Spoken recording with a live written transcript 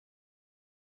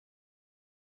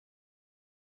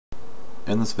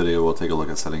In this video, we'll take a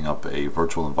look at setting up a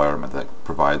virtual environment that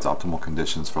provides optimal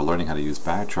conditions for learning how to use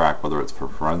Bactrack, whether it's for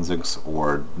forensics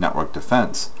or network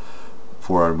defense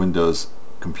for a Windows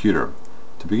computer.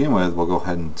 To begin with, we'll go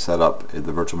ahead and set up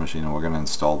the virtual machine, and we're going to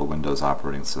install the Windows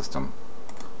operating system.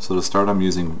 So to start, I'm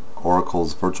using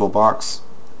Oracle's VirtualBox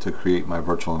to create my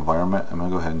virtual environment. I'm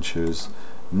going to go ahead and choose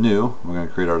New. We're going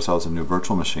to create ourselves a new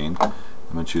virtual machine. I'm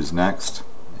going to choose Next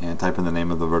and type in the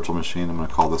name of the virtual machine. I'm going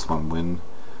to call this one Windows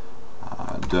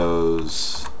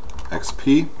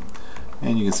XP,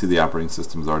 and you can see the operating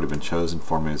system has already been chosen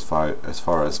for me as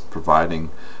far as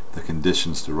providing the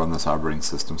conditions to run this operating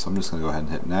system. So I'm just going to go ahead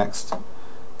and hit Next,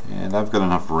 and I've got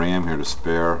enough RAM here to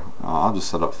spare. I'll just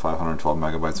set up 512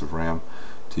 megabytes of RAM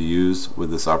to use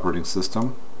with this operating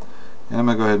system, and I'm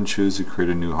going to go ahead and choose to create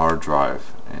a new hard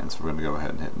drive, and so we're going to go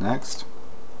ahead and hit Next,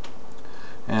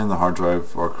 and the hard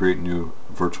drive or create new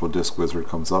virtual disk wizard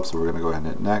comes up, so we're going to go ahead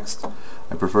and hit Next.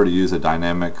 I prefer to use a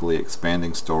dynamically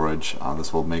expanding storage.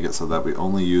 This will make it so that we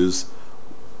only use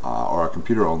or our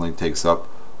computer only takes up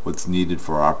what's needed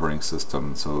for our operating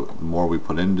system. So the more we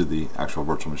put into the actual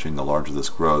virtual machine, the larger this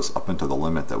grows up into the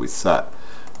limit that we set.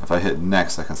 If I hit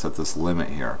Next, I can set this limit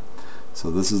here. So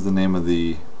this is the name of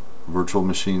the virtual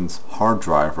machine's hard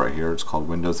drive right here. It's called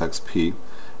Windows XP,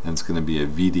 and it's going to be a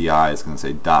VDI. It's going to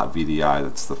say .VDI.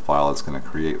 That's the file it's going to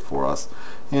create for us.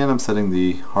 And I'm setting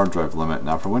the hard drive limit.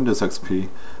 Now for Windows XP,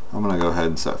 I'm going to go ahead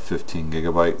and set 15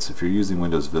 gigabytes. If you're using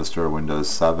Windows Vista or Windows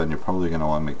 7, you're probably going to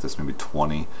want to make this maybe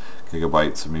 20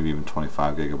 gigabytes or maybe even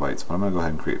 25 gigabytes. But I'm going to go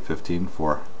ahead and create 15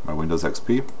 for my Windows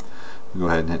XP. I'll go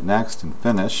ahead and hit Next and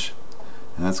Finish.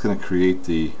 And that's going to create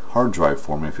the hard drive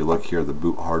for me. If you look here, the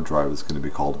boot hard drive is going to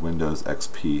be called Windows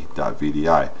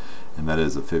XP.VDI, and that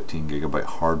is a 15 gigabyte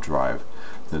hard drive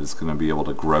that it's going to be able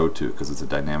to grow to because it's a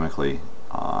dynamically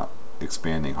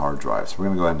expanding hard drive. So we're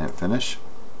going to go ahead and hit Finish.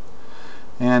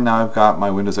 And now I've got my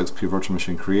Windows XP virtual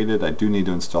machine created. I do need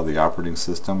to install the operating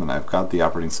system, and I've got the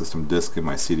operating system disk in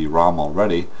my CD-ROM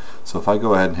already. So if I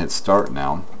go ahead and hit Start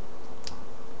now,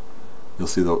 you'll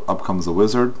see up comes the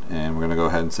wizard, and we're going to go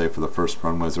ahead and say for the first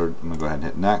run wizard, I'm going to go ahead and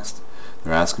hit Next.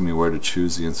 They're asking me where to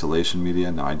choose the installation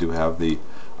media. Now I do have the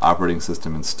operating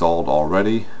system installed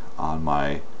already on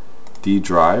my D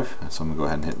drive, so I'm going to go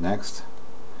ahead and hit Next,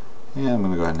 and I'm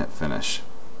going to go ahead and hit Finish.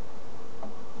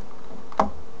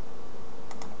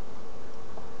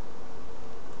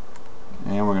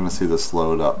 And we're going to see this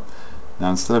load up. Now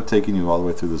instead of taking you all the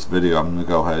way through this video, I'm going to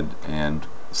go ahead and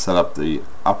set up the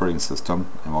operating system,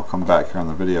 and we'll come back here on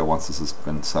the video once this has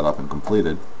been set up and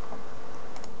completed.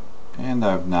 And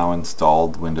I've now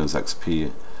installed Windows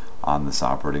XP on this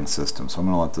operating system, so I'm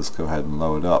going to let this go ahead and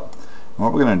load up. And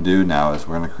what we're going to do now is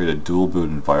we're going to create a dual boot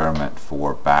environment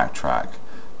for Bactrack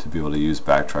to be able to use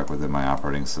Bactrack within my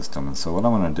operating system. And so what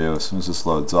I'm going to do, as soon as this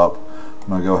loads up, I'm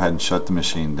going to go ahead and shut the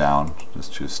machine down.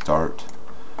 Just choose Start,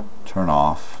 Turn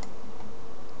Off,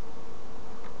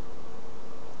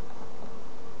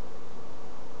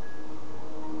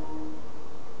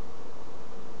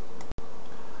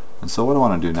 and so what I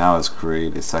want to do now is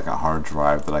create a second hard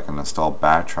drive that I can install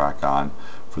Bactrack on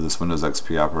for this Windows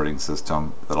XP operating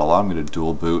system that will allow me to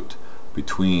dual boot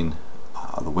between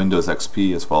the Windows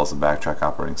XP as well as the Bactrack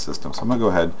operating system. So I'm going to go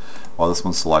ahead, while this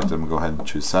one's selected, I'm going to go ahead and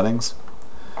choose Settings.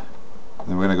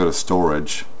 Then we're going to go to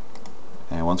Storage.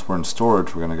 And once we're in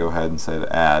storage, we're going to go ahead and say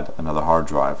to add another hard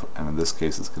drive. And in this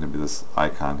case, it's going to be this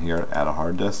icon here, Add a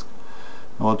Hard Disk.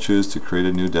 And we'll choose to create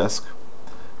a new disk.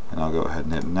 And I'll go ahead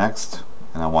and hit Next.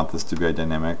 And I want this to be a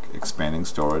dynamic expanding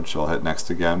storage, so I'll hit Next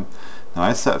again. Now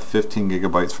I set 15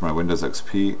 gigabytes for my Windows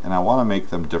XP, and I want to make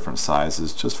them different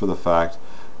sizes just for the fact,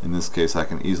 in this case, I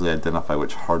can easily identify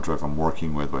which hard drive I'm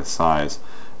working with by size.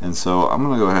 And so I'm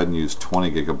going to go ahead and use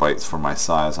 20 gigabytes for my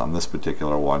size on this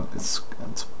particular one. It's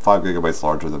 5 gigabytes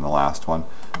larger than the last one,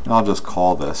 and I'll just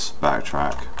call this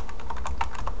Bactrack.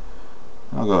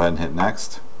 And I'll go ahead and hit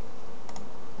Next,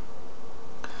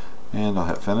 and I'll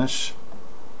hit Finish.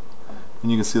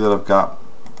 And you can see that I've got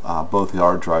both the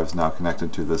hard drives now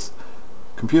connected to this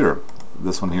computer.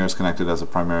 This one here is connected as a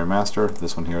primary master,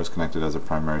 this one here is connected as a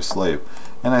primary slave.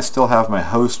 And I still have my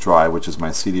host drive, which is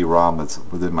my CD-ROM that's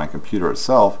within my computer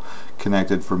itself,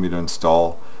 connected for me to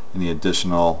install any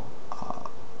additional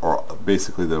or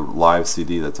basically the live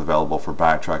CD that's available for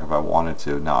Bactrack if I wanted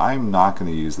to. Now I'm not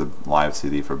going to use the live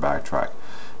CD for Bactrack.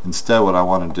 Instead, what I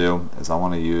want to do is I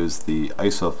want to use the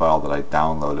ISO file that I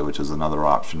downloaded, which is another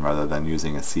option rather than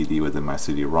using a CD within my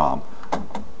CD-ROM.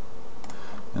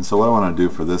 And so what I want to do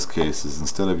for this case is,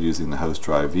 instead of using the host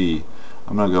drive E,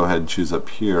 I'm going to go ahead and choose up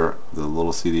here the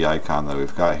little CD icon that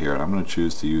we've got here, and I'm going to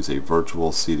choose to use a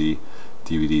virtual CD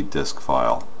DVD disk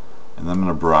file. and then I'm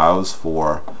going to browse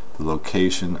for the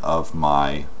location of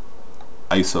my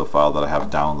ISO file that I have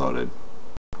downloaded.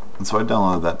 And so I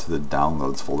downloaded that to the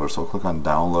downloads folder, so I'll click on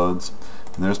downloads,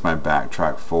 and there's my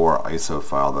Bactrack 4 ISO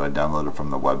file that I downloaded from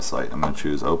the website. I'm going to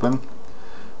choose open,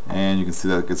 and you can see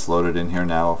that it gets loaded in here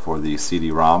now for the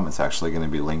CD-ROM. It's actually going to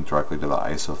be linked directly to the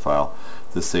ISO file.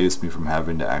 This saves me from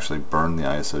having to actually burn the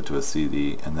ISO to a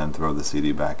CD and then throw the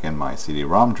CD back in my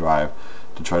CD-ROM drive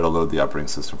to try to load the operating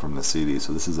system from the CD.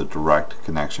 So this is a direct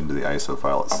connection to the ISO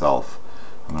file itself.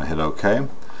 I'm going to hit OK, and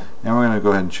we're going to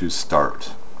go ahead and choose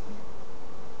Start.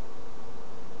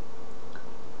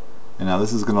 And now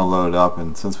this is going to load up,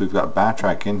 and since we've got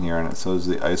Bactrack in here and it shows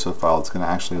the ISO file, it's going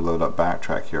to actually load up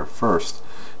Bactrack here first.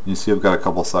 And you see I've got a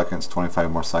couple seconds,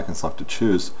 25 more seconds left to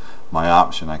choose my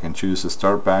option. I can choose to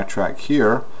start Bactrack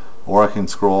here, or I can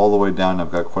scroll all the way down.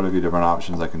 I've got quite a few different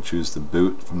options. I can choose to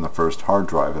boot from the first hard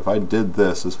drive. If I did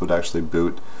this, this would actually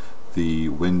boot the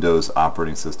Windows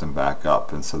operating system back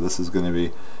up. And so this is going to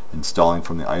be installing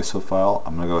from the ISO file.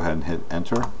 I'm going to go ahead and hit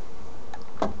enter.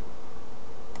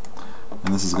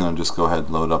 And this is going to just go ahead and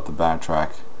load up the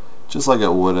Bactrack just like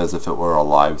it would as if it were a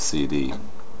live CD.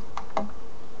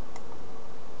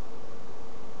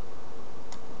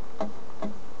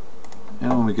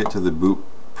 And when we get to the boot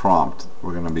prompt,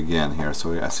 we're going to begin here.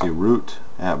 So I see root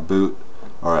at boot,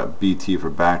 or at BT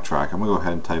for Bactrack. I'm going to go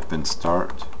ahead and type in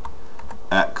start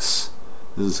X.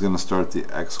 This is going to start the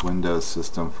X Windows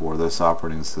system for this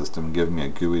operating system, give me a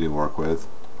GUI to work with.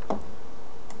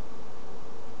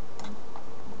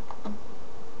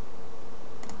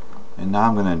 And now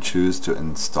I'm going to choose to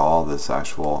install this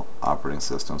actual operating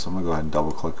system. So I'm going to go ahead and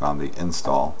double click on the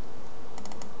install.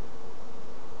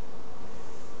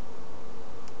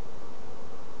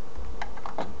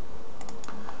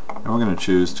 And we're going to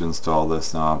choose to install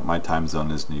this. Now my time zone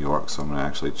is New York, so I'm going to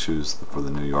actually choose for the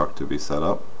New York to be set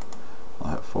up.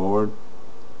 I'll hit forward.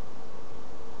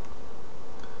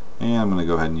 And I'm going to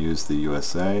go ahead and use the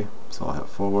USA, so I'll hit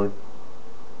forward.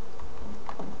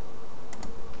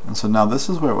 And so now this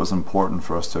is where it was important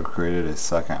for us to have created a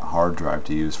second hard drive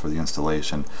to use for the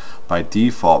installation. By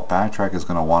default, Bactrack is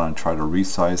going to want to try to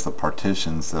resize the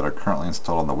partitions that are currently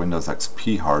installed on the Windows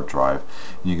XP hard drive.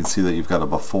 And you can see that you've got a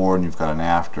before and you've got an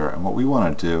after. And what we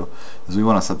want to do is we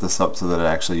want to set this up so that it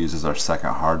actually uses our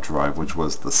second hard drive, which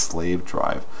was the slave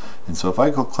drive. And so if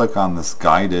I go click on this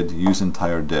guided use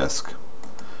entire disk,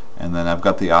 and then I've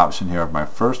got the option here of my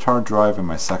first hard drive and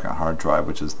my second hard drive,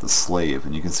 which is the slave.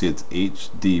 And you can see it's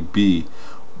HDB,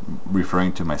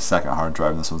 referring to my second hard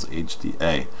drive, and this one's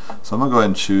HDA. So I'm going to go ahead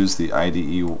and choose the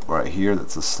IDE right here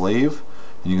that's a slave.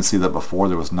 And you can see that before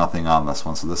there was nothing on this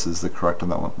one, so this is the correct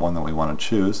one that we want to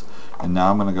choose. And now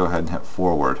I'm going to go ahead and hit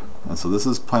forward. And so this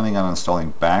is planning on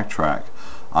installing Bactrack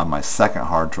on my second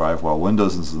hard drive, while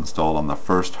Windows is installed on the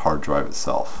first hard drive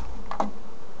itself.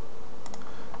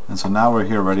 And so now we're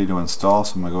here ready to install,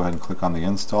 so I'm going to go ahead and click on the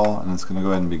install, and it's going to go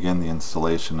ahead and begin the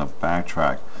installation of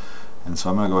Bactrack. And so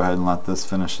I'm going to go ahead and let this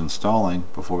finish installing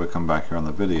before we come back here on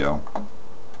the video.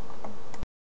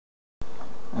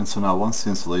 And so now once the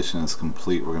installation is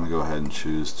complete, we're going to go ahead and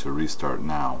choose to restart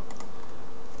now.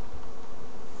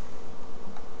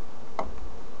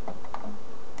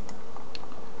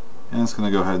 And it's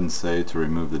going to go ahead and say to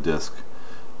remove the disk.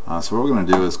 So what we're going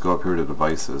to do is go up here to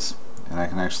devices, and I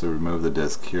can actually remove the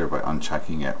disk here by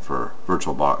unchecking it for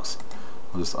VirtualBox.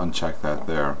 We'll just uncheck that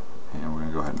there, and we're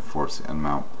going to go ahead and force the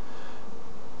unmount.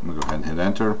 I'm going to go ahead and hit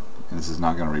enter, and this is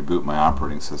not going to reboot my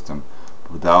operating system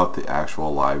without the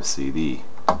actual live CD.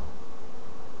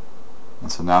 And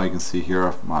so now you can see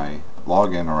here my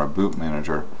login or a boot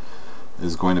manager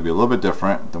is going to be a little bit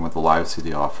different than what the live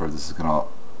CD offers. This is going to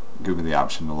give me the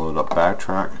option to load up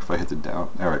Bactrack. If I hit the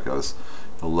down, there it goes.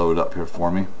 It'll load up here for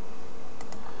me.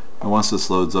 And once this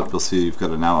loads up, you'll see you've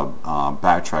got now a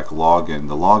Bactrack login.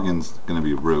 The login's going to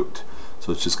be root,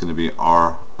 so it's just going to be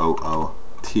ROOT,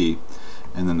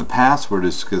 and then the password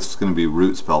is just going to be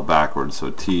root spelled backwards,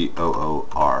 so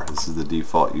TOOR. This is the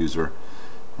default user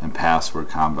and password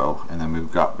combo. And then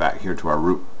we've got back here to our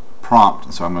root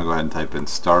prompt, so I'm going to go ahead and type in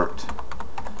start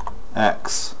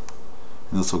X,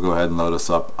 and this will go ahead and load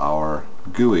us up our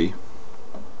GUI.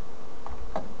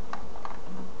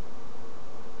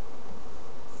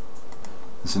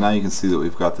 So now you can see that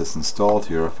we've got this installed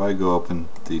here. If I go open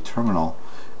the terminal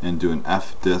and do an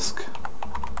fdisk-l,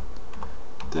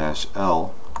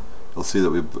 you'll see that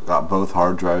we've got both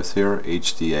hard drives here,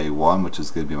 HDA1, which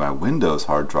is going to be my Windows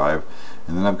hard drive,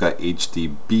 and then I've got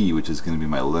HDB, which is going to be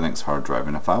my Linux hard drive.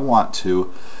 And if I want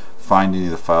to find any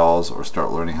of the files or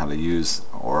start learning how to use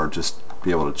or just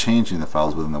be able to change any of the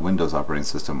files within the Windows operating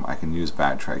system, I can use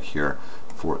Bactrack here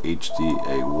for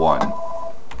HDA1.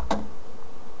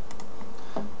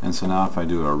 And so now if I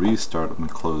do a restart, I'm going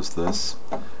to close this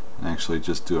and actually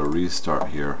just do a restart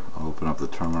here. I'll open up the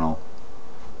terminal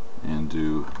and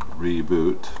do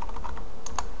reboot.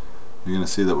 You're going to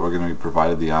see that we're going to be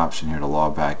provided the option here to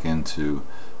log back into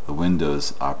the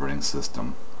Windows operating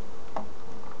system.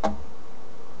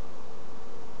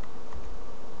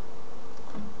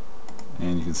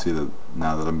 And you can see that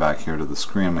now that I'm back here to the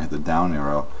screen, I'm going to hit the down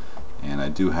arrow, and I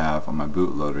do have on my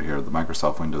bootloader here the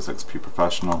Microsoft Windows XP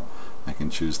Professional. I can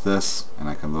choose this and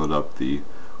I can load up the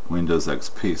Windows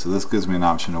XP. So this gives me an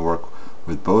option to work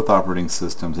with both operating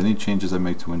systems. Any changes I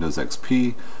make to Windows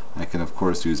XP, I can of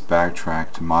course use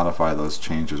Bactrack to modify those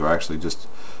changes, or actually just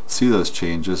see those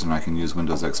changes, and I can use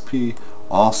Windows XP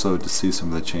also to see some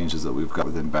of the changes that we've got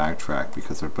within Bactrack,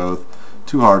 because they're both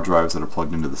two hard drives that are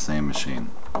plugged into the same machine.